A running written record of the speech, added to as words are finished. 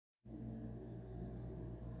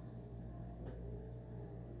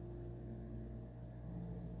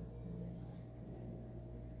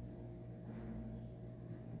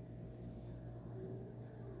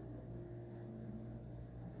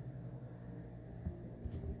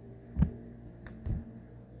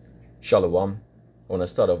Shalom. I want to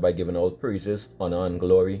start off by giving all praises, honor, and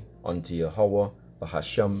glory unto Yahweh,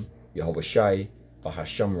 Bahasham, Yahweh Shai,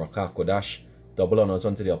 Bahasham Rakah Kodash. Double honors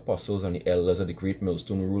unto the apostles and the elders of the great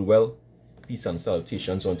millstone who rule well. Peace and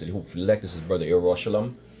salutations unto the hopeful elect. This is Brother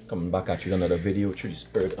Yerushalayim coming back at you with another video through the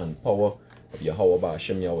spirit and power of Yahweh,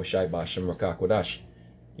 Bahasham, Yahweh Shai, Bahasham Rakah Kodash.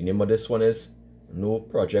 The name of this one is No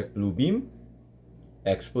Project Bluebeam.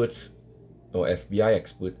 Experts or FBI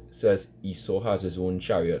expert says Esau has his own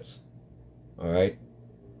chariots. Alright,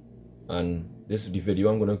 and the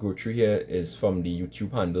video I'm going to go through here is from the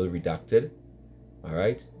YouTube handle Redacted.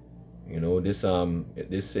 Alright, you know, this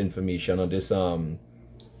information on this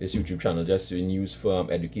YouTube channel just being used for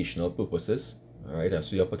educational purposes. Alright,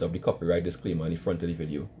 that's why I put up the copyright disclaimer on the front of the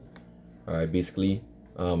video. Alright, basically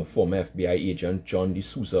a former FBI agent, John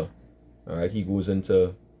D'Souza. Alright, he goes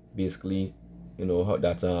into basically, you know, how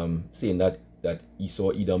that saying that Esau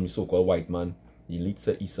Edom, the so-called white man, the elites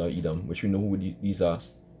of Esau Edom, which we know who these are,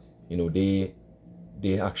 you know, they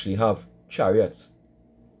actually have chariots.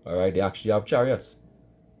 Alright, they actually have chariots.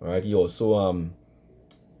 Alright, he also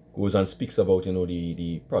goes and speaks about, you know,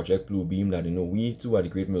 the Project Bluebeam, that, you know, we too at the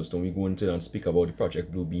Great Millstone, we go into and speak about the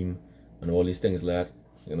Project Bluebeam and all these things like that,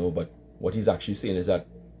 you know. But what he's actually saying is that,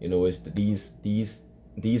 you know, is that these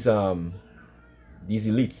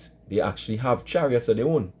elites, they actually have chariots of their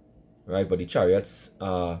own, right? But the chariots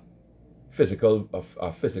are physical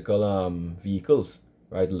vehicles,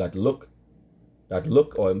 right, that look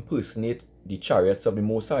or impersonate the chariots of the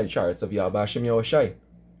Most High, chariots of Yahweh Hashem Yahweh Shai.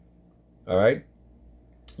 Alright,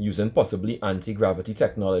 using possibly anti-gravity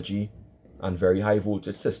technology and very high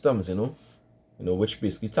voltage systems, you know, which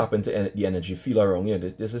basically tap into the energy field around here.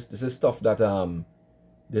 This is stuff that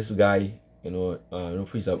this guy, you know,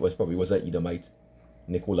 Frieza was an Edomite.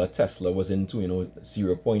 Nikola Tesla was into, you know,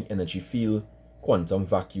 0-point energy field, quantum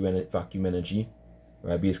vacuum energy,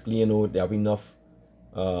 right? Basically, you know, they have enough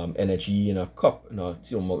energy in a cup, in a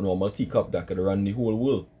normal teacup, that could run the whole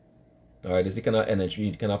world. All right, this is the kind of energy,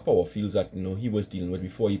 the kind of power fields that, you know, he was dealing with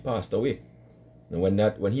before he passed away. And when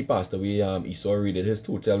he passed away, Esau raided his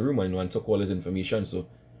hotel room and took all his information. So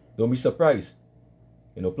don't be surprised,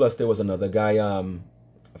 you know. Plus, there was another guy, I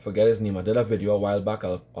forget his name. I did a video a while back.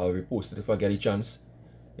 I'll repost it if I get a chance.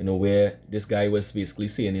 You know, where this guy was basically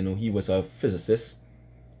saying, you know, he was a physicist,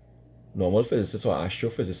 normal physicist or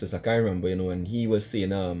astrophysicist, I can't remember, you know, and he was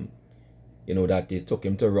saying, you know, that they took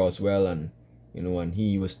him to Roswell, and, you know, and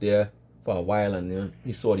he was there for a while, and, you know,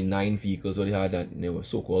 he saw the 9 vehicles that they had, that they were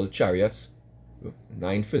so-called chariots,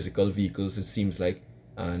 9 physical vehicles, it seems like,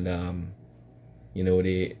 and, you know,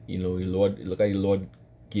 the Lord, look like the Lord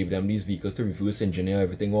gave them these vehicles to reverse engineer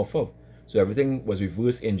everything off of. So everything was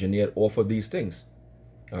reverse engineered off of these things.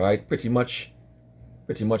 All right, pretty much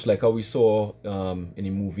like how we saw in the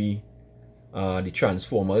movie the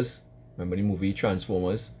Transformers. Remember the movie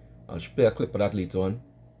Transformers? I'll play a clip of that later on.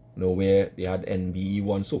 You know, where they had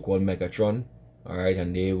NBE1, so-called Megatron. All right,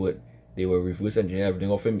 and they were reverse engineering everything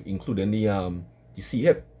off him, including the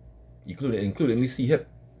C-hip, including the C-hip.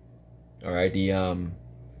 All right, the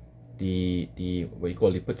what you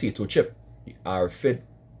call the potato chip, the R-Fid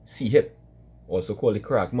C-hip, also called the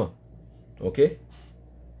Kragma. Okay.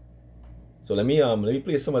 So let me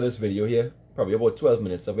play some of this video here, probably about 12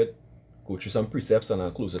 minutes of it, go through some precepts, and I'll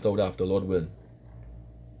close it out after, Lord willing.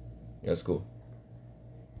 Let's go.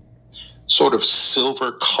 Sort of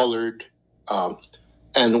silver colored,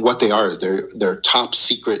 and what they are is they're top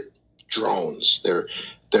secret drones.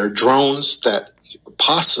 They're drones that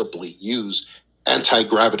possibly use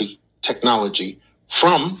anti-gravity technology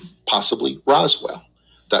from possibly Roswell.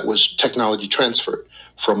 That was technology transferred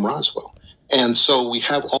from Roswell. And so we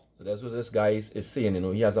have all. So that's what this guy is saying, you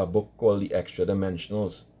know. He has a book called The Extra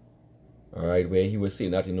Dimensionals, all right, where he was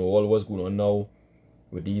saying that, you know, all what's going on now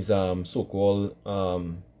with these so-called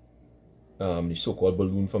the so-called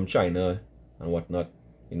balloon from China and whatnot,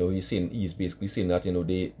 you know, he's basically saying that, you know,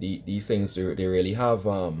 these things, they really have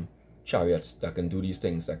chariots that can do these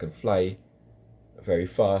things, that can fly very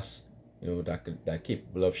fast, you know, that are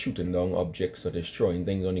capable of shooting down objects or destroying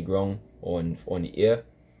things on the ground or on the air.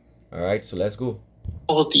 All right, so let's go.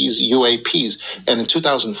 All of these UAPs, and in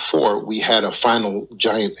 2004 we had a final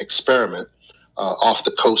giant experiment off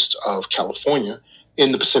the coast of California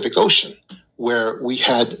in the Pacific Ocean, where we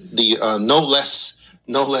had the no less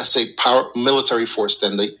a military force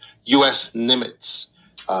than the U.S. Nimitz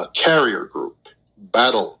carrier group,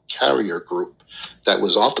 battle carrier group, that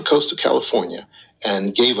was off the coast of California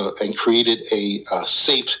and created a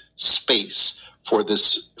safe space for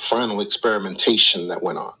this final experimentation that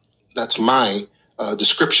went on. That's my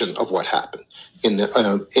description of what happened. In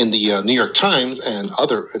the New York Times and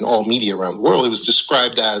all media around the world, it was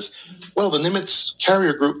described as, well, the Nimitz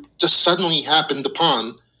carrier group just suddenly happened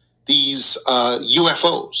upon these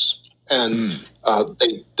UFOs, and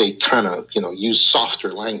they kind of use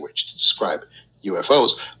softer language to describe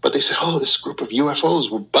UFOs, but they said, oh, this group of UFOs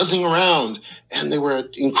were buzzing around and they were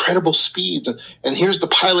at incredible speeds, and here's the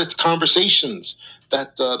pilots' conversations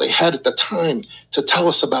that they had at the time to tell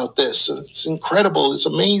us about this. It's incredible, it's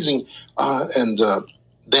amazing, and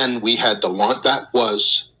then we had the launch. That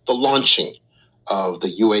was the launching of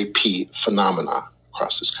the UAP phenomena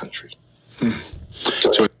across this country.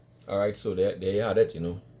 All right, so there you had it.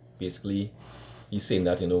 Basically, he's saying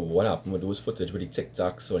that what happened with those footage with the Tic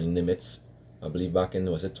Tacs or the Nimitz, I believe back in,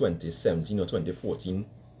 was it 2017 or 2014,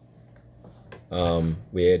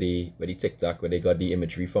 where the Tic Tac, where they got the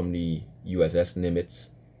imagery from the USS Nimitz.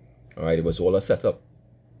 All right, it was all a setup.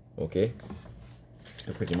 Okay,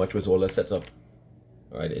 it pretty much was all a setup.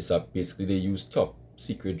 All right, it's basically they used top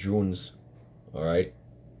secret drones. All right,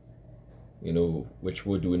 which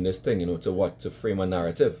were doing this thing, to frame a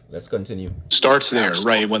narrative. Let's continue. Starts there,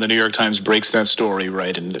 right? When the New York Times breaks that story,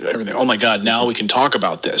 right? And everything. Oh my God, now we can talk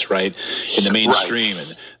about this, right? In the mainstream,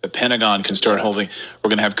 and the Pentagon can start holding. We're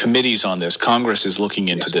going to have committees on this. Congress is looking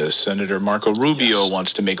into this. Senator Marco Rubio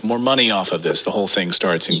wants to make more money off of this. The whole thing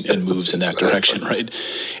starts and moves in that direction, right?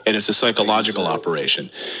 And it's a psychological operation.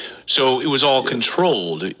 So it was all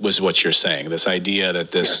controlled, was what you're saying. This idea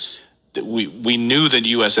that this. We knew that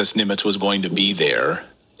USS Nimitz was going to be there,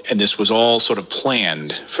 and this was all sort of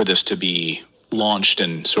planned for this to be launched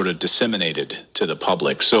and sort of disseminated to the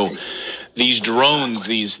public. So these drones,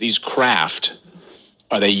 these craft,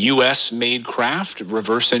 are they U.S.-made craft,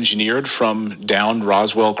 reverse engineered from downed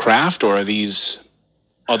Roswell craft, or are these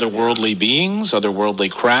otherworldly beings,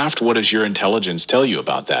 otherworldly craft? What does your intelligence tell you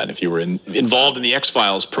about that? If you were involved in the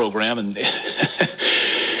X-Files program and at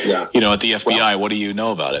the FBI, what do you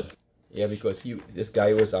know about it? Yeah, because this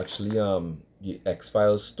guy was actually the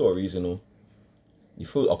X-Files stories, the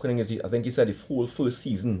full, I think he said the whole first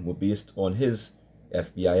season were based on his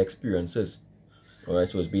FBI experiences. All right,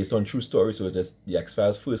 so it's based on true stories. So just the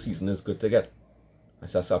X-Files first season is good to get.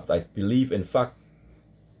 I believe, in fact,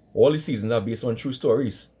 all the seasons are based on true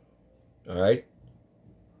stories. All right,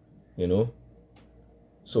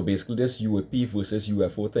 So basically, this UAP versus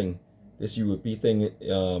UFO thing, this UAP thing,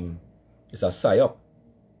 is a psyop.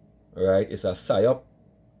 All right, it's a psyop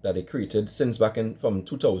that they created since from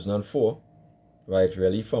 2004, right?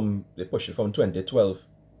 Really, they pushed it from 2012,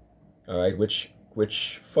 all right, which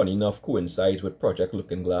funny enough coincides with Project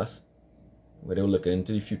Looking Glass, where they were looking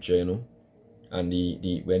into the future, and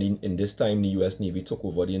in this time the U.S. Navy took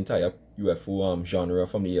over the entire UFO genre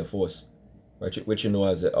from the Air Force, right? Which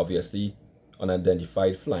as obviously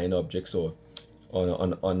unidentified flying objects or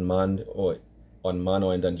unmanned or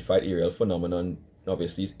unidentified aerial phenomenon.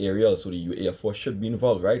 Obviously it's aerial, so the Air Force should be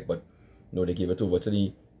involved, right? But they gave it over to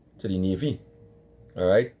the Navy. All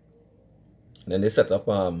right, and then they set up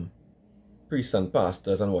priests and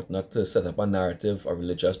pastors and whatnot to set up a narrative, a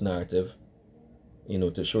religious narrative,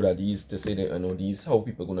 to show that these how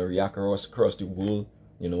people gonna react across the world,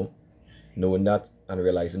 knowing that and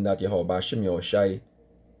realizing that Yahweh Hashem Yahushai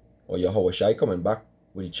or Yahweh Shai coming back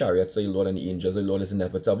with the chariots of the Lord and the angels of the Lord is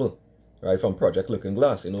inevitable, right? From Project Looking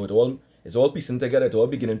Glass, it's all piecing together. It's all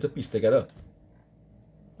beginning to piece together.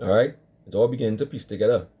 All right? It's all beginning to piece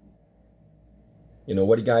together.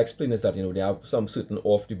 What the guy explained is that, they have some certain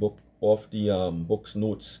off the book's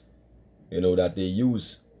notes, that they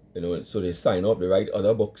use, so they sign off, they write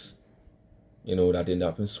other books, that they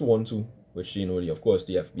haven't sworn to, which, of course,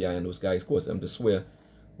 the FBI and those guys cause them to swear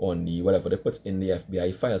on the whatever they put in the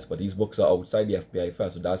FBI files, but these books are outside the FBI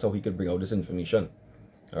files, so that's how he could bring out this information.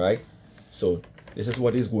 All right? So this is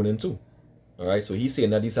what he's going into. All right, so he's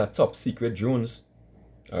saying that these are top secret drones.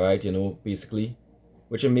 All right, basically,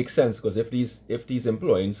 which it makes sense because if these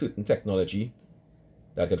employing certain technology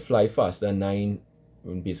that could fly faster than 9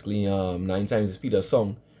 times the speed of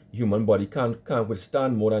sound, the human body can't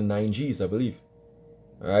withstand more than 9 Gs, I believe.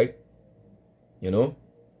 All right,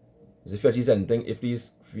 as if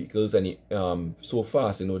these vehicles any so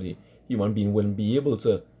fast, the human being wouldn't be able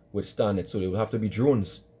to withstand it, so they would have to be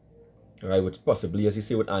drones. All right, with possibly, as you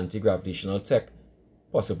say, with anti-gravitational tech,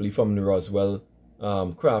 possibly from the Roswell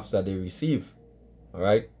crafts that they receive. All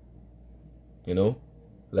right,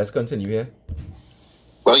 let's continue here.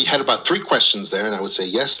 Well, you had about 3 questions there, and I would say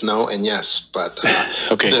yes, no, and yes. But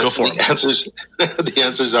okay, go for it. The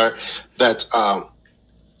answers are that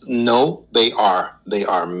no, they are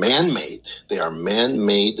man-made. They are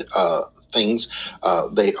man-made things.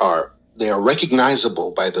 They are they are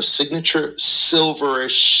recognizable by the signature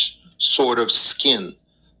silverish sort of skin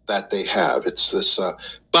that they have. It's this,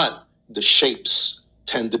 but the shapes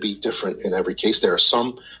tend to be different in every case. There are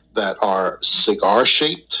some that are cigar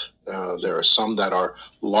shaped. There are some that are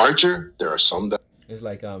larger. There are some that... It's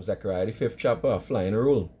like Zechariah the 5th chapter, flying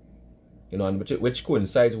rule. You know, and which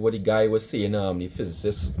coincides with what the guy was saying, the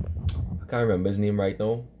physicist. I can't remember his name right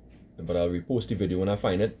now, but I'll repost the video when I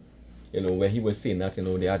find it. You know, where he was saying that, you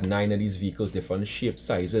know, they had 9 of these vehicles, different shapes,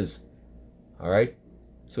 sizes. Alright?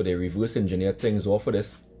 So they reverse engineered things off of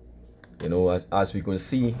this. You know, as we're going to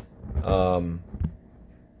see. In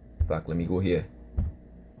fact, let me go here.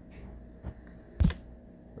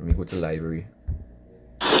 Let me go to library.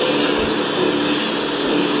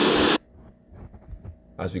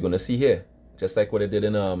 As we're going to see here. Just like what they did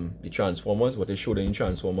in the Transformers, what they showed in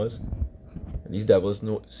Transformers. And these devils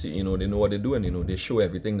know, see, you know, they know what they're doing. You know, they show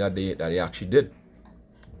everything that they actually did.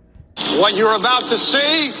 What you're about to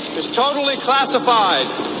see is totally classified.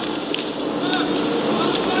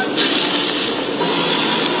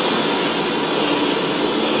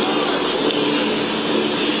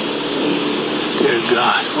 Dear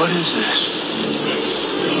God, what is this?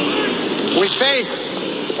 We think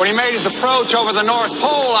when he made his approach over the North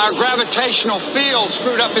Pole, our gravitational field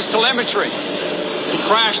screwed up his telemetry. He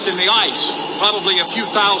crashed in the ice, probably a few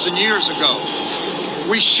thousand years ago.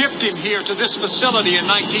 We shipped him here to this facility in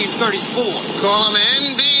 1934. Call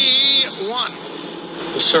him NB1.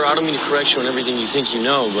 Well, sir, I don't mean to correct you on everything you think you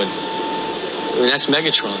know, but I mean, that's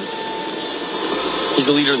Megatron. He's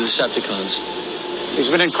the leader of the Decepticons. He's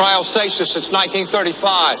been in cryostasis since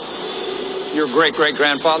 1935. Your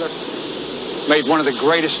great-great-grandfather made one of the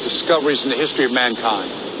greatest discoveries in the history of mankind.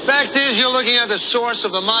 Fact is, you're looking at the source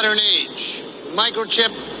of the modern age.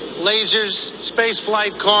 Microchip, lasers,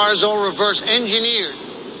 spaceflight, cars, all reverse engineered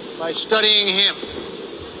by studying him.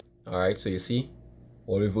 Alright, so you see,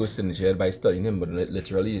 all reverse engineered by studying him, but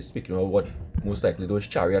literally speaking about what most likely those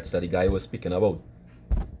chariots that the guy was speaking about.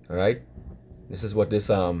 Alright, this is what this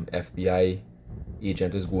FBI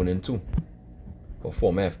agent is going into. Or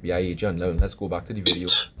former FBI agent. Now, let's go back to the video.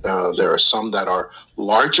 There are some that are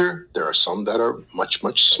larger. There are some that are much,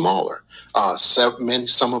 much smaller.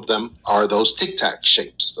 Some of them are those tic-tac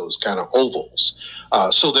shapes, those kind of ovals.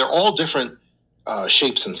 So they're all different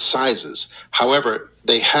shapes and sizes. However,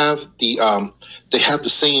 they have the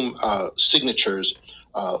same signatures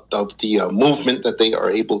of the movement that they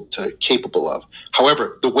are capable of.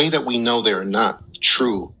 However, the way that we know they're not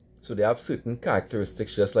true. So they have certain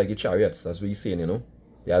characteristics just like the chariots, as we're saying, you know.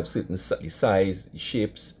 They have certain size,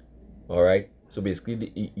 shapes, alright. So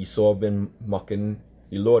basically, Esau been mocking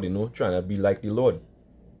the Lord, you know, trying to be like the Lord.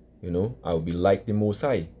 You know, I will be like the Most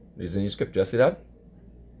High. Isn't the scripture say that?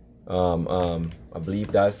 I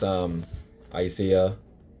believe that's Isaiah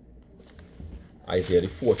the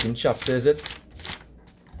 14th chapter, is it?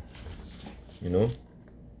 You know.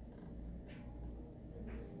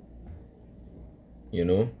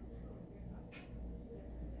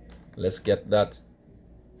 Let's get that.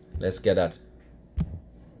 Let's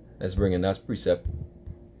bring in that precept.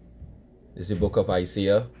 This is the book of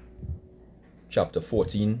Isaiah, chapter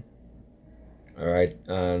 14. Alright,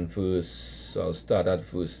 and I'll start at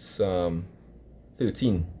verse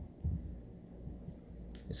 13.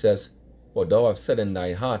 It says, "For thou hast said in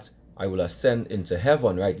thy heart, I will ascend into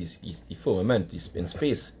heaven," right? The firmament is in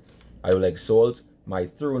space. "I will exalt my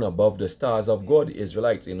throne above the stars of God," the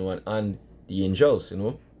Israelites, you know, and the angels, you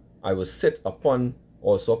know. "I will sit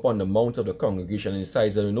also upon the mount of the congregation in the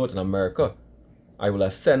sides of the north in America. I will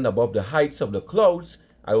ascend above the heights of the clouds.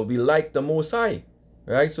 I will be like the Most High."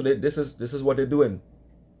 Right? So this is what they're doing.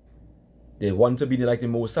 They want to be like the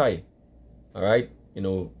Most High. Alright? You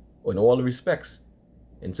know, in all respects.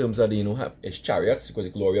 In terms of the, you know, have his chariots, because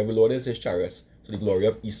the glory of the Lord is his chariots. So the glory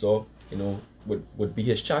of Esau, you know, would be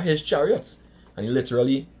his chariots. And he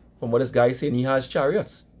literally, from what this guy is saying, he has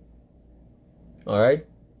chariots. Alright?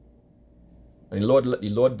 And the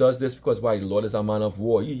Lord does this because why? The Lord is a man of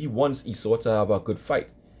war. He wants Esau to have a good fight.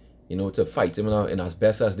 You know, to fight him in as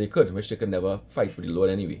best as they could, which they could never fight with the Lord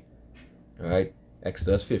anyway. Alright?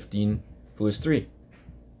 Exodus 15, verse 3.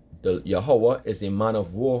 Yahweh is a man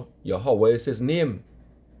of war. Yahweh is his name.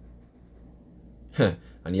 And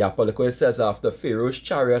the Apocalypse says, "After Pharaoh's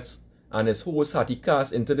chariots and his hosts had he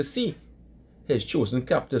cast into the sea, his chosen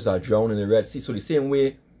captives are drowned in the Red Sea." So the same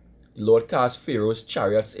way the Lord cast Pharaoh's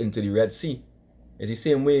chariots into the Red Sea, is the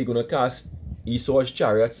same way he's going to cast Esau's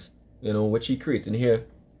chariots, you know, which he created here,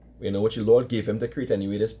 you know, which the Lord gave him to create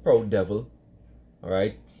anyway, this proud devil.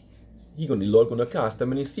 Alright? The Lord going to cast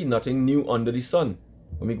him, and he see nothing new under the sun.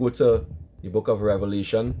 When we go to the book of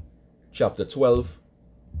Revelation, chapter 12,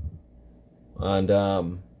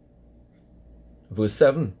 And verse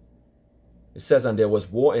 7, it says, and there was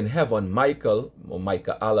war in heaven, Michael, or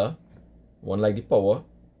Micah Allah, one like the power,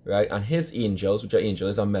 right, and his angels, which are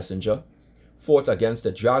angels, a messenger, fought against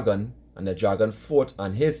the dragon, and the dragon fought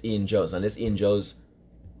and his angels, and his angels,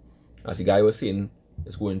 as the guy was saying,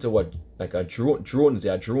 is going to what, like a drones. They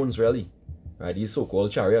are drones, really, right? These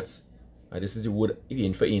so-called chariots. Right? This is the word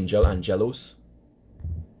for angel, angelos.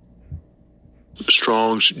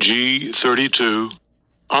 Strong's G32,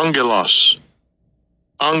 angelos,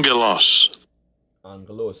 angelos,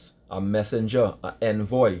 angelos, a messenger, an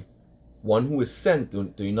envoy, one who is sent.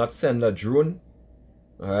 Do you not send a drone?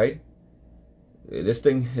 All right. This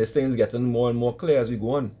thing is getting more and more clear as we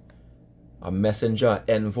go on. A messenger,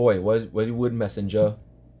 envoy. What is the word messenger?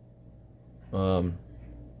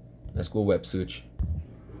 Let's go web search.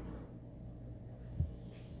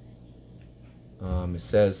 It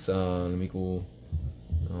says, let me go.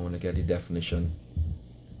 I want to get the definition.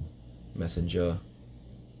 Messenger.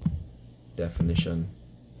 Definition.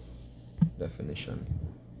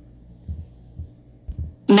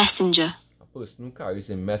 Messenger. A person who carries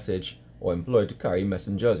a message or employed to carry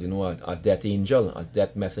messengers. You know, a death angel, a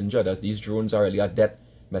death messenger. That these drones are really a death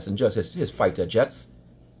messengers. His fighter jets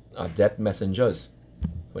are death messengers.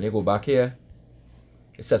 When you go back here,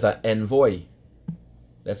 it says an envoy.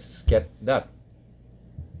 Let's get that.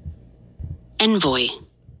 Envoy.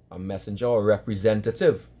 A messenger or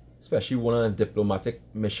representative, especially one on a diplomatic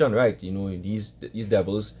mission, right? You know, these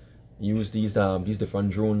devils use these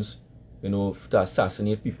different drones, you know, to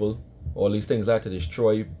assassinate people, all these things like to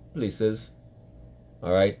destroy places.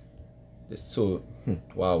 All right. So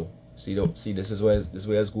wow. See, this is where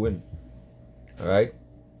it's going. All right.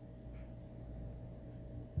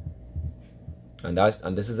 And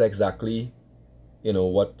this is exactly, you know,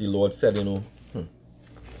 what the Lord said, you know,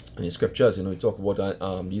 in the scriptures. You know, we talk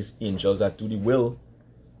about these angels that do the will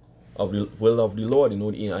of the Lord. You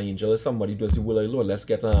know, the angel is somebody who does the will of the Lord. Let's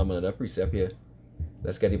get another precept here.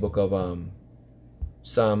 Let's get the book of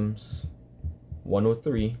Psalms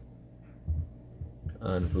 103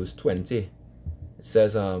 and verse 20. It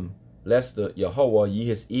says, bless the Yahweh, ye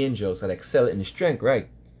his angels that excel in strength, right?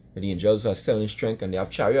 And the angels are excelling in strength, and they have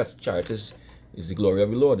chariots. Chariots is the glory of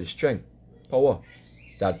the Lord, his strength, power,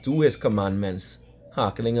 that do his commandments,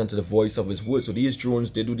 hearkening unto the voice of his word. So these drones,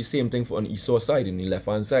 they do the same thing on the Esau side, in the left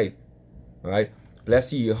hand side. Right?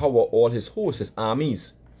 Bless ye Yahweh, all his hosts, his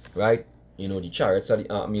armies. Right? You know, the chariots are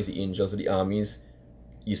the armies, the angels are the armies.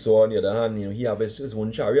 Esau, on the other hand, you know, he have his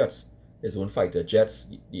own chariots, his own fighter jets,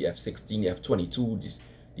 the F-16, the F-22,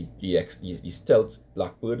 the stealth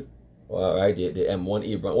Blackbird, all right, the M1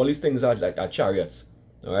 Abrams. All these things are like chariots.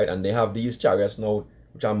 All right, and they have these chariots now,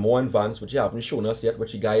 which are more advanced, which you haven't shown us yet,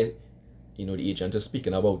 which the guy, you know, the agent is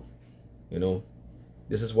speaking about. You know,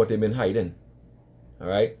 this is what they've been hiding. All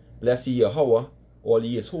right, bless ye Yahweh, all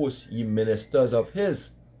ye his hosts, ye ministers of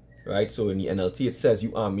his. Right, so in the NLT it says,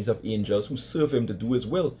 you armies of angels who serve him to do his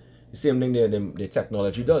will. The same thing the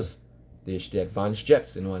technology does. The advanced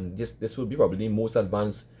jets, you know, and this will be probably the most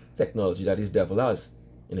advanced technology that this devil has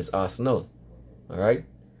in his arsenal. All right,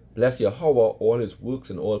 bless Yahweh, all his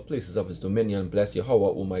works in all places of his dominion. Bless Yahweh,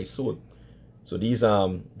 O my soul. So these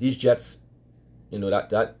jets, you know,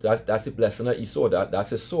 that's the blessing of Esau.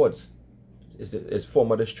 That's his swords. It's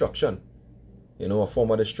form of destruction. You know, a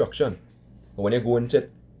form of destruction. But when you go into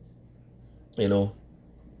it, you know,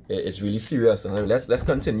 it's really serious. And let's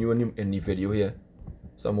continue in the video here.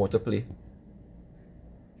 Some more to play.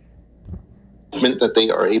 That they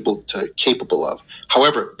are capable of.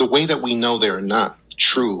 However, the way that we know they are not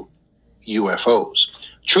true UFOs.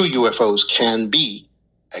 True UFOs can be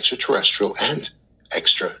extraterrestrial and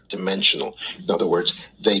extra-dimensional. In other words,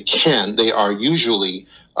 they are usually,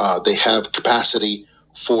 they have capacity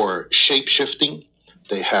for shape-shifting.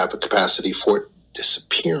 They have a capacity for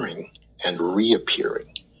disappearing and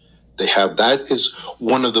reappearing. That is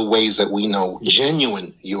one of the ways that we know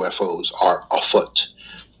genuine UFOs are afoot.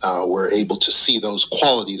 We're able to see those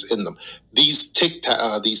qualities in them. These Tic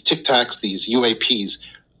Tacs, these UAPs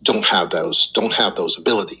don't have those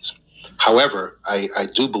abilities. However, I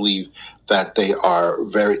do believe that they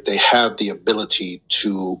have the ability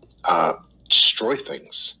to destroy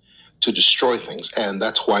things, and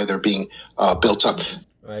that's why they're being built up.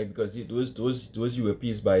 Right, because those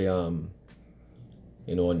UAPs by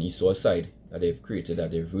you know, on Esau's side that they've created, that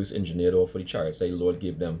they've reverse engineered all for the chariots that the Lord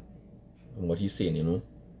gave them, and what he's saying, you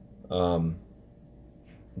know,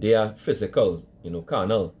 they are physical, you know,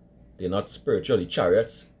 carnal. They're not spiritual. The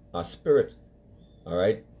chariots are spirit. All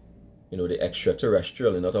right, you know, the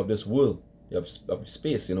extraterrestrial and not of this world. You have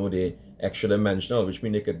space, you know, the extra dimensional, which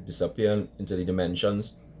means they could disappear into the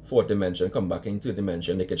dimensions fourth dimension, come back into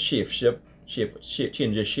dimension. They could change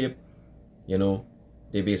their shape. You know,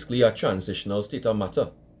 they basically are transitional state of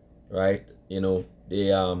matter, right? You know,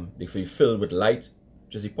 they feel filled with light,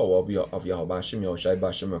 which is the power of your Bashim Yahushai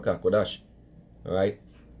Bashim Rakakodash. Alright?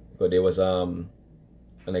 Because there was an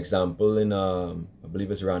example in I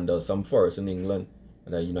believe it's Randall, some forest in England,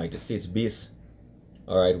 at a United States base.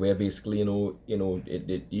 Alright, where basically,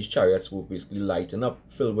 these chariots will basically lighten up,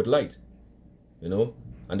 filled with light. You know?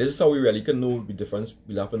 And this is how we really can know the difference.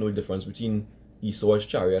 We'll have to know the difference between Esau's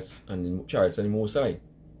chariots and the chariots and the Most High.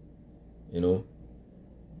 You know?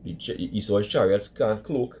 Esau's chariots can't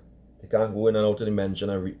cloak. They can't go in and out of dimension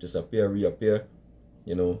and disappear, reappear.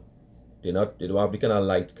 You know? They don't have the kind of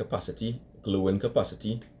light capacity, glowing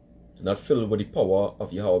capacity. They're not filled with the power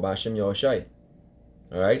of Yahweh Bashem Yahushai.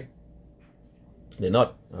 Alright? They're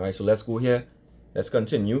not. Alright, so let's go here. Let's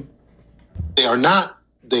continue. They are not,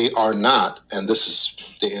 and this is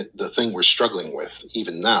the thing we're struggling with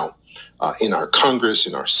even now in our Congress,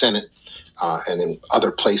 in our Senate, and in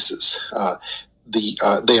other places. They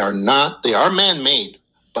are man-made,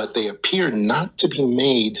 but they appear not to be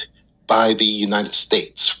made by the United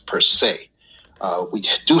States per se. We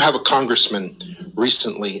do have a congressman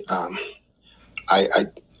recently. I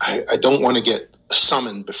don't want to get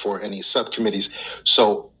summoned before any subcommittees,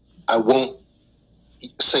 so I won't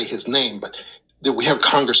say his name, but we have a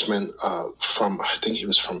congressman from, I think he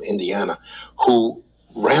was from Indiana, who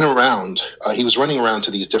ran around, he was running around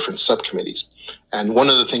to these different subcommittees. And one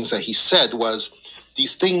of the things that he said was,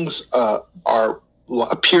 these things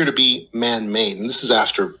appear to be man-made. And this is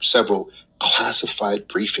after several classified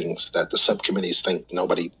briefings that the subcommittees think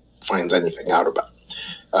nobody finds anything out about.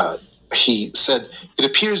 He said, it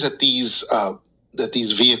appears that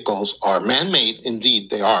these vehicles are man-made. Indeed,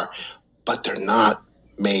 they are, but they're not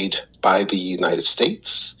made by the United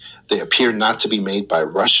States. They appear not to be made by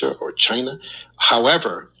Russia or China.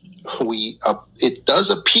 However, it does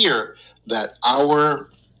appear that our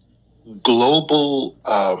global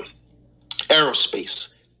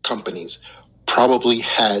aerospace companies probably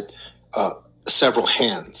had several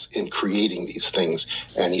hands in creating these things.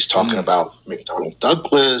 And he's talking about McDonnell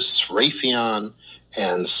Douglas, Raytheon,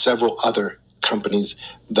 and several other companies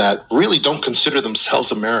that really don't consider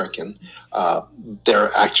themselves American. They're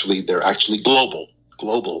actually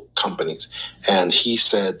global companies. And he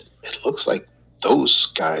said, it looks like those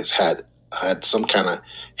guys had some kind of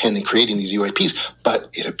hand in creating these UAPs, but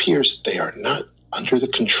it appears they are not under the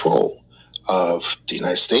control of the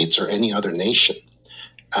United States or any other nation.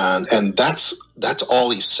 And that's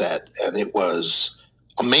all he said. And it was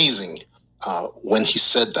amazing when he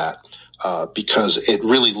said that, because it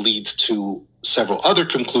really leads to several other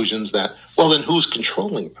conclusions that, well, then who's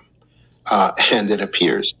controlling them? And it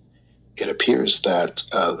appears that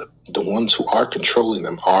the ones who are controlling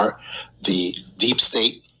them are the deep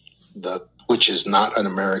state, which is not an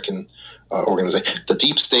American organization. The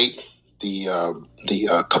deep state, the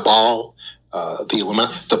cabal, the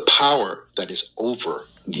Illuminati, the power that is over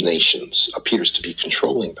nations appears to be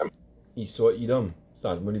controlling them. Esau, Edom,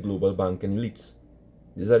 starting with the global bank and elites.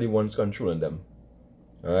 These are the ones controlling them.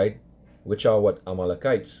 Alright? Which are what?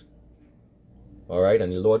 Amalekites. Alright?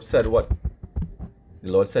 And the Lord said what?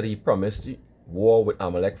 The Lord said he promised war with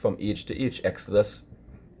Amalek from age to age. Exodus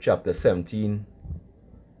chapter 17,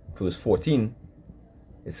 verse 14.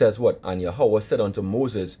 It says what? And Yahweh said unto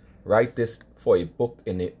Moses, write this for a book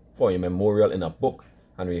for a memorial in a book,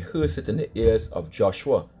 and rehearse it in the ears of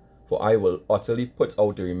Joshua. For I will utterly put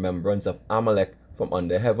out the remembrance of Amalek from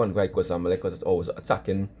under heaven, right? Because Amalek was always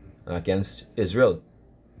attacking against Israel.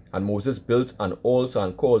 And Moses built an altar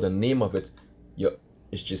and called the name of it, it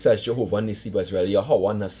says Jehovah Nissi, but Israel,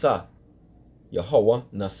 Yahweh Nasa. Yahweh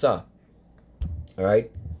Nasa.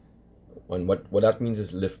 Alright? And what that means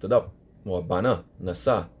is lifted up, or banner,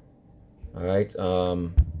 Nasa. Alright?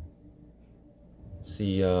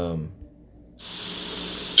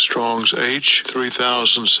 Strong's H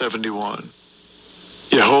 3071.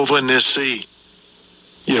 Jehovah Nissi.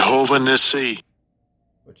 Jehovah Nissi.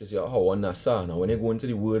 Which is Yahweh Nasa. Now when you go into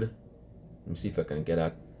the word, let me see if I can get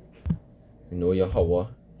that. You know Yahweh,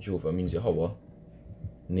 Jehovah means Yahweh.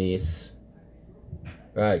 Nis.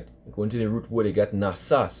 Right. You go into the root word, they get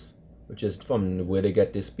Nasas, which is from where they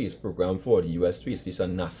get this space program for the US space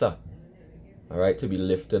station, NASA. Alright, to be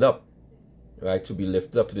lifted up. Right, to be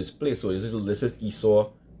lifted up to this place. So this is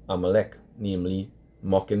Esau, Amalek, namely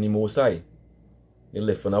mocking the Most High. They're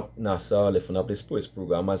lifting up NASA, lifting up this space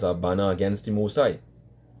program as a banner against the Most High.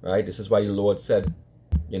 Right, this is why the Lord said,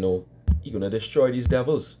 He's gonna destroy these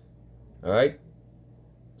devils. Alright?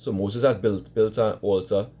 So Moses had built an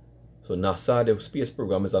altar. So NASA, the space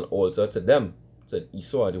program, is an altar to them, to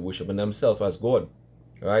Esau, they worshiping themselves as God.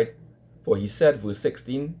 Right? For he said, verse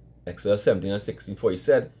 16, Exodus 17 and 16, for he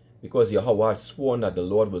said, because Yahweh had sworn that the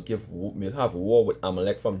Lord will have war with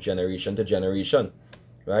Amalek from generation to generation.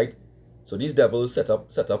 Right? So these devils set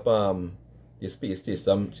up this space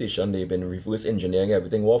station. They've been reverse engineering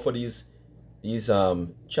everything. All for these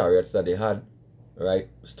chariots that they had, right,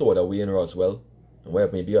 stored away in Roswell and where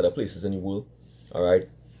maybe other places in the world, all right,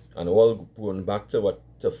 and all going back to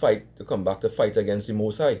come back to fight against the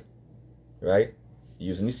Most High, right,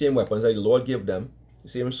 using the same weapons that the Lord gave them, the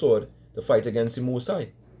same sword, to fight against the Most High,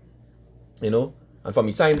 you know. And from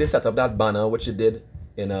the time they set up that banner, which they did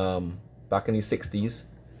in back in the 60s,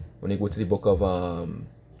 when they go to the book of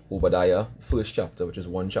Obadiah, first chapter, which is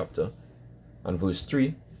one chapter, and verse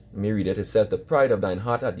 3, let me read it. It says, the pride of thine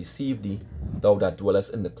heart hath deceived thee, thou that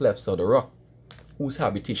dwellest in the clefts of the rock, whose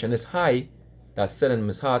habitation is high, that said in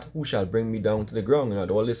his heart, who shall bring me down to the ground?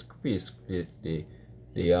 And all this space, the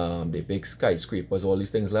big skyscrapers, all these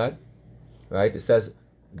things, lad. Right? It says,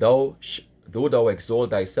 though thou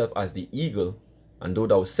exalt thyself as the eagle, and though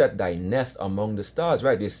thou set thy nest among the stars,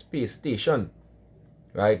 right? The space station,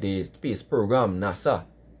 right? The space program, NASA,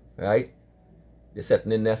 right? They're setting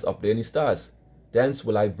the nest up there in the stars. Thence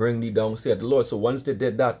will I bring thee down, said the Lord. So once they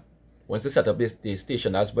did that, once they set up this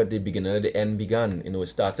station, that's where the beginning of the end began. You know, it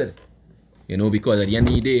started. You know, because at the end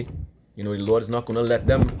of the day, you know, the Lord is not going to let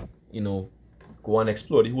them, you know, go and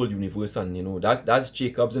explore the whole universe. And, you know, that's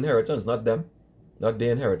Jacob's inheritance, not them. Not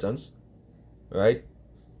their inheritance. Right?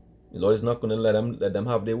 The Lord is not going to let them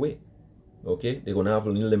have their way. Okay? They're going to have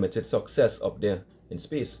only limited success up there in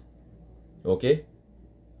space. Okay?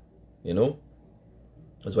 You know?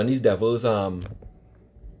 Because when these devils,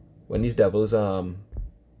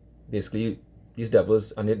 basically, these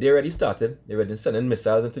devils, and they already started, they already sending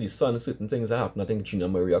missiles into the sun, certain things that happen. I think Gina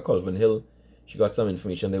Maria Colvin Hill, she got some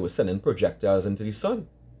information, they were sending projectiles into the sun.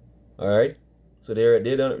 Alright? So they're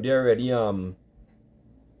already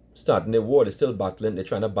starting the war. They're still battling, they're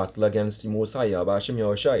trying to battle against the Most High, Yahweh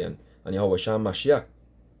Yahushai and Yahweh Shah Mashiach.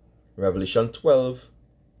 Revelation 12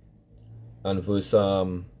 and verse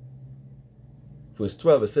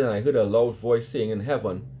 12, it says, and I heard a loud voice saying in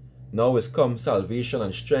heaven, now is come salvation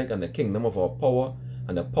and strength and the kingdom of our power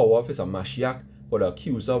and the power of his Mashiach, for the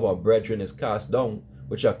accuser of our brethren is cast down,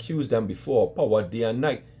 which accused them before our power day and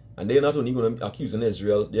night. And they're not only going to be accusing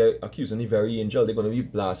Israel, they're accusing the very angel. They're going to be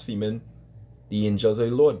blaspheming the angels of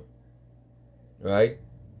the Lord. Right?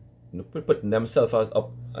 You know, putting themselves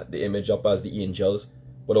up, the image up as the angels,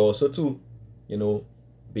 but also too, you know,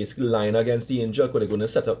 basically lying against the angel,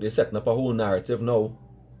 because they're setting up a whole narrative now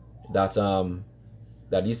that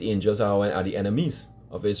that these angels are the enemies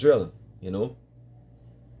of Israel, you know.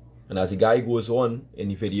 And as the guy goes on in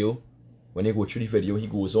the video, when they go through the video, he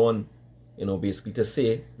goes on, you know, basically to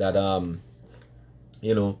say that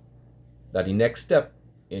you know, that the next step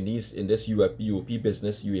in this UAP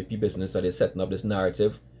business that is setting up, this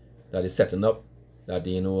narrative that is setting up, that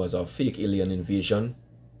they, you know, as a fake alien invasion.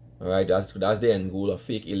 Alright, that's the end goal, of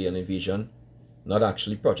fake alien invasion. Not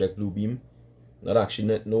actually Project Bluebeam. Not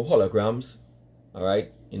actually no holograms.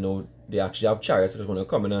 Alright, you know, they actually have chariots that are going to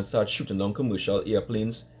come in and start shooting down commercial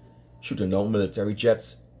airplanes, shooting down military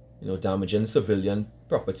jets, you know, damaging civilian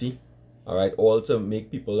property. Alright, all to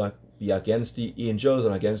make people be against the angels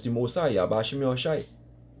and against the Most High, Yahweh Yahushai.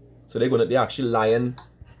 So they're actually lying,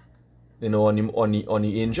 you know, on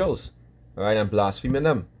the angels. Alright, and blaspheming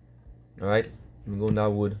them. Alright, I'm going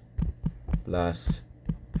that word.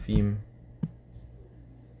 Blaspheme.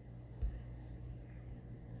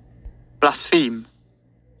 Blaspheme.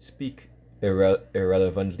 Speak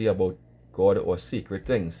irrelevantly about God or sacred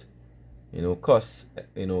things. You know, curse,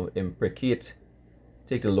 you know, imprecate,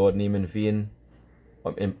 take the Lord's name in vain,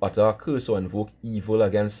 utter a curse or invoke evil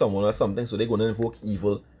against someone or something. So they're going to invoke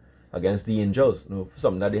evil against the angels, you know, for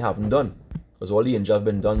something that they haven't done. Because all the angels have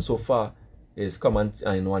been done so far is come and,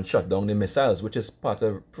 you know, and shut down the missiles, which is part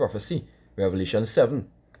of prophecy. Revelation 7,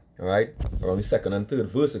 alright, around the 2nd and 3rd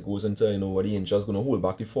verse, it goes into, you know, what the angels going to hold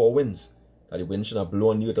back the 4 winds, that the wind should not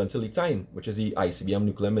blow on the earth until the time, which is the ICBM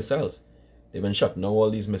nuclear missiles. They've been shutting down all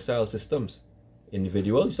these missile systems,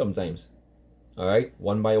 individually sometimes, alright,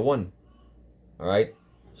 one by one, alright.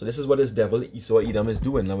 So this is what this devil Esau Edom is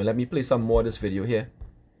doing. Now let me play some more of this video here.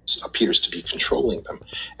 Appears to be controlling them,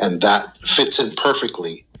 and that fits in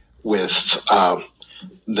perfectly with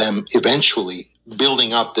them eventually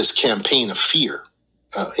building up this campaign of fear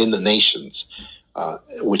in the nations,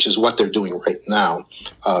 which is what they're doing right now,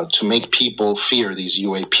 to make people fear these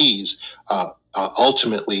UAPs,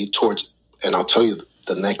 ultimately towards, and I'll tell you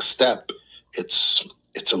the next step, it's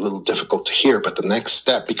a little difficult to hear, but the next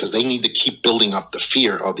step, because they need to keep building up the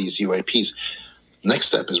fear of these UAPs, Next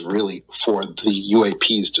step is really for the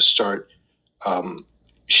UAPs to start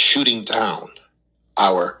shooting down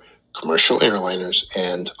our commercial airliners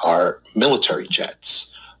and our military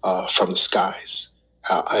jets from the skies.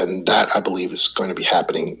 And that, I believe, is going to be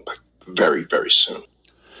happening very, very soon.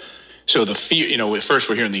 So the fear, at first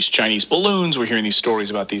we're hearing these Chinese balloons, we're hearing these stories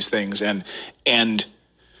about these things, and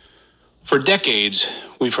for decades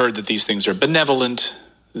we've heard that these things are benevolent,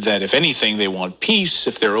 that if anything they want peace.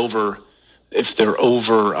 If they're over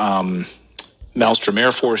Malmstrom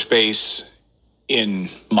Air Force Base in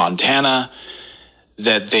Montana,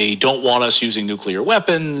 that they don't want us using nuclear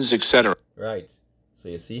weapons, etc. Right. So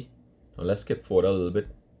you see, now let's skip forward a little bit.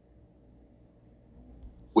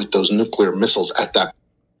 With those nuclear missiles at that.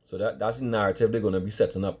 So that's the narrative they're going to be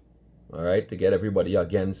setting up, all right, to get everybody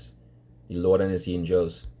against the Lord and his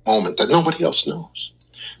angels. Moment that nobody else knows.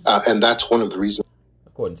 And that's one of the reasons.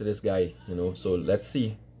 According to this guy, so let's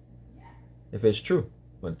see if it's true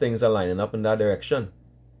when things are lining up in that direction.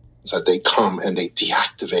 That they come and they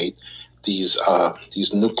deactivate these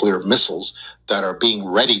nuclear missiles that are being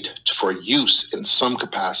readied for use in some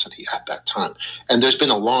capacity at that time. And there's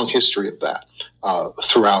been a long history of that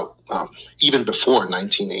throughout, even before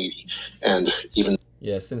 1980, and even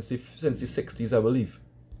since the 60s, I believe,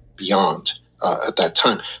 beyond at that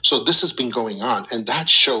time. So this has been going on, and that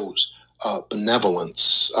shows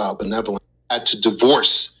benevolence had to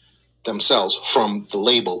divorce themselves from the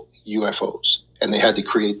label UFOs, and they had to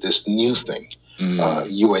create this new thing,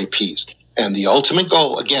 UAPs. And the ultimate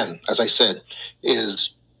goal, again, as I said,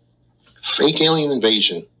 is fake alien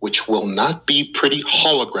invasion, which will not be pretty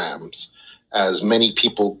holograms, as many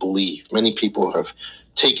people believe. Many people have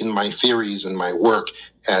taken my theories and my work,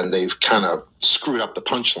 and they've kind of screwed up the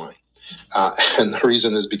punchline. And the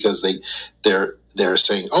reason is because they're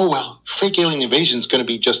saying, oh, well, fake alien invasion is going to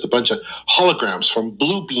be just a bunch of holograms from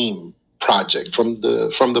Bluebeam project, from the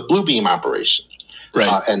Bluebeam operation.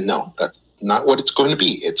 Right. And no, that's not what it's going to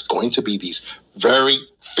be. It's going to be these very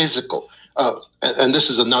physical. And this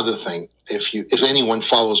is another thing. If anyone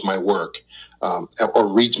follows my work or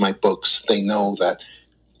reads my books, they know that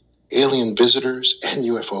alien visitors and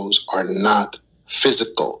UFOs are not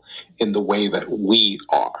physical in the way that we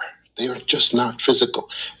are. They are just not physical.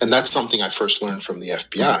 And that's something I first learned from the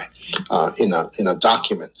FBI in a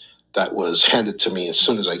document that was handed to me as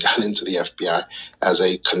soon as I got into the FBI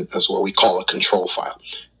as what we call a control file.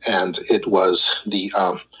 And it was the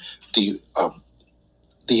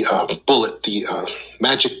bullet, the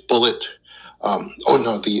magic bullet,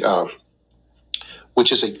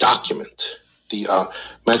 which is a document. The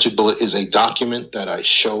magic bullet is a document that I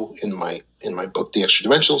show in my book, The Extra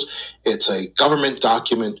Dimensionals. It's a government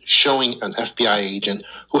document showing an FBI agent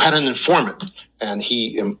who had an informant, and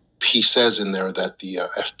he says in there that the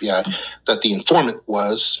FBI, that the informant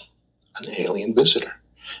was an alien visitor,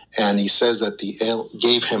 and he says that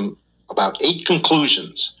gave him about 8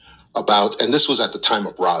 conclusions about, and this was at the time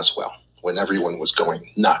of Roswell, when everyone was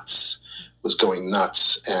going nuts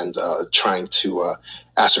and trying to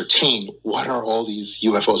ascertain what are all these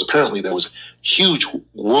UFOs. Apparently there was a huge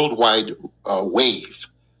worldwide wave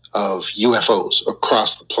of UFOs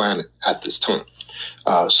across the planet at this time.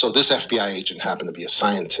 So this FBI agent happened to be a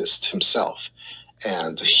scientist himself,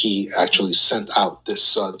 and he actually sent out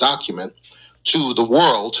this document to the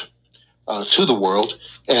world,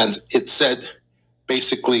 and it said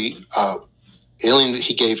basically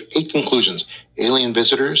he gave 8 conclusions. Alien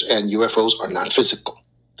visitors and UFOs are not physical.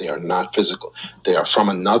 They are not physical. They are from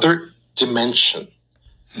another dimension.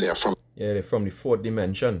 They're from the 4th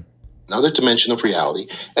dimension. Another dimension of reality,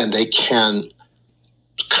 and they can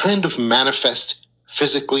kind of manifest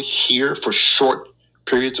physically here for short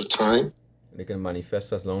periods of time. They can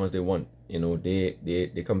manifest as long as they want.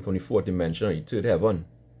 They come from the 4th dimension or the 3rd heaven.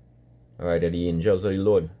 All right, they're the angels of the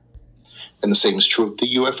Lord. And the same is true of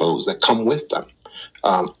the UFOs that come with them.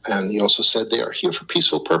 And he also said they are here for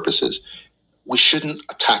peaceful purposes. We shouldn't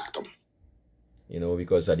attack them.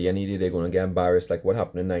 Because at the end of the day, they're going to get embarrassed like what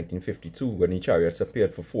happened in 1952 when the chariots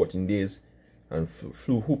appeared for 14 days and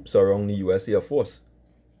flew hoops around the US Air Force.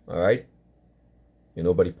 All right?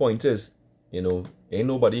 But the point is, ain't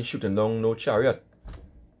nobody shooting down no chariot.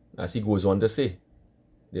 As he goes on to say,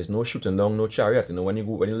 there's no shooting down no chariot. When you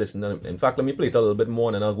listen. In fact, let me play it a little bit more,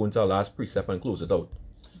 and then I'll go into our last precept and close it out.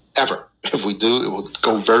 Ever, if we do, it will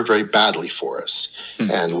go very, very badly for us.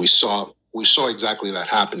 And we saw exactly that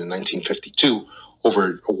happen in 1952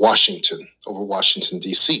 over Washington,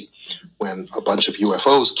 D.C., when a bunch of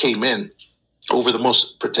UFOs came in over the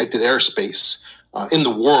most protected airspace in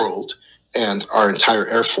the world, and our entire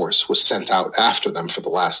Air Force was sent out after them for the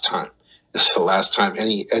last time. It's the last time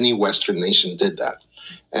any Western nation did that.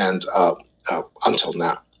 And until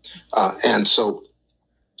now. And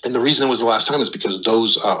the reason it was the last time is because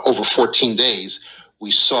those over 14 days, we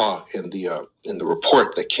saw in the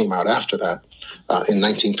report that came out after that in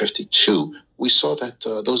 1952, we saw that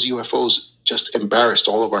those UFOs just embarrassed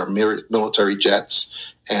all of our military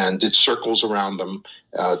jets and did circles around them,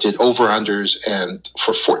 did over-unders, and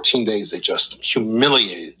for 14 days they just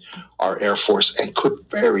humiliated our Air Force and could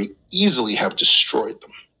very easily have destroyed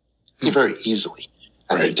them. Very easily.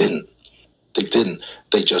 And They didn't.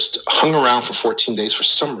 They just hung around for 14 days for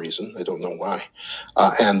some reason. I don't know why.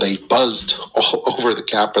 And they buzzed all over the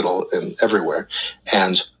Capitol and everywhere.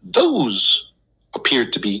 And those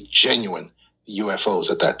appeared to be genuine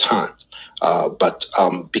UFOs at that time. But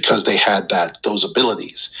because they had those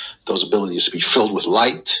abilities to be filled with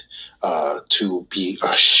light, to be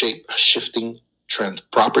shape-shifting trend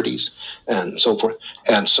properties, and so forth.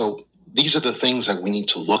 And so these are the things that we need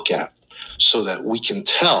to look at so that we can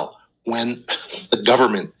tell when the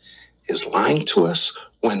government is lying to us,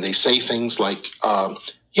 when they say things like,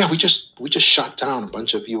 we just shot down a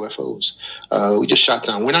bunch of UFOs. We just shot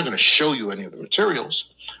down. We're not going to show you any of the materials.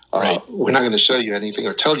 We're not going to show you anything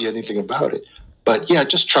or tell you anything about it. But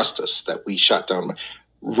just trust us that we shot down.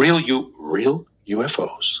 Real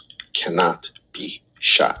UFOs cannot be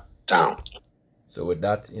shot down. So with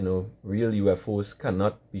that, real UFOs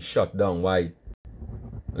cannot be shot down. Why?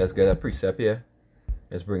 Let's get a precept here.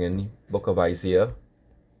 Let's bring in the book of Isaiah,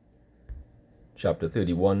 chapter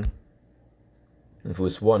 31, and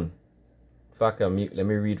verse 1. In fact, let me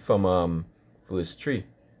read from verse 3.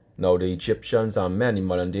 Now the Egyptians are men, the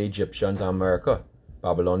modern day Egyptians are America,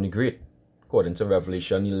 Babylon the Great, according to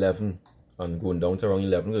Revelation 11, and going down to around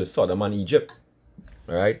 11, goes Sodom and Egypt.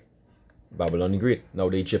 Alright? Babylon the Great. Now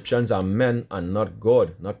the Egyptians are men and not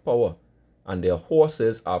God, not power. And their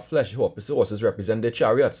horses are flesh. Horses represent their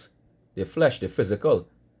chariots. Their flesh, their physical,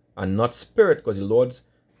 and not spirit, because the Lord's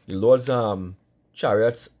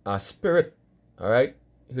chariots are spirit. Alright?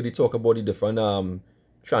 Here they talk about the different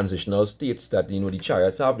transitional states that the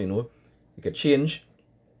chariots have. They can change,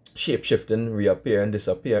 shape-shifting, reappearing,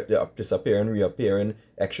 disappearing, reappearing,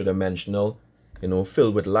 extra dimensional,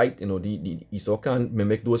 filled with light. The Esau can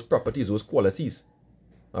mimic those properties, those qualities.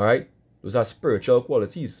 Alright? Those are spiritual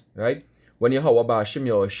qualities. Right? When Yahweh Ba'ashim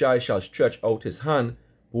Yahushai shall stretch out his hand,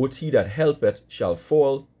 both he that helpeth shall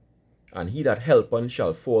fall, and he that helpeth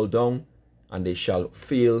shall fall down, and they shall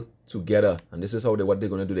fail together. And this is what they're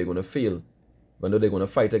going to do. They're going to fail. When they're going to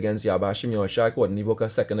fight against Yahweh Ba'ashim Yahushai, according to the book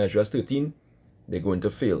of 2 Ezra 13, they're going to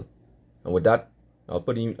fail. And with that, I'll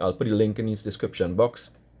put the link in the description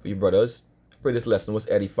box for you brothers. Pray this lesson was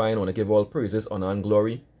edifying. I want to give all praises, honor, and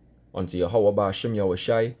glory unto Yahweh Ba'ashim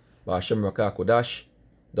Yahushai, Ba'ashim Rakah Kodash.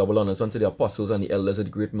 Double honors unto the apostles and the elders of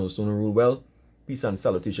the great millstone who rule well. Peace and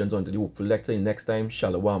salutations unto the hopeful lector. Next time,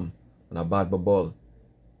 Shalom and a bad babal.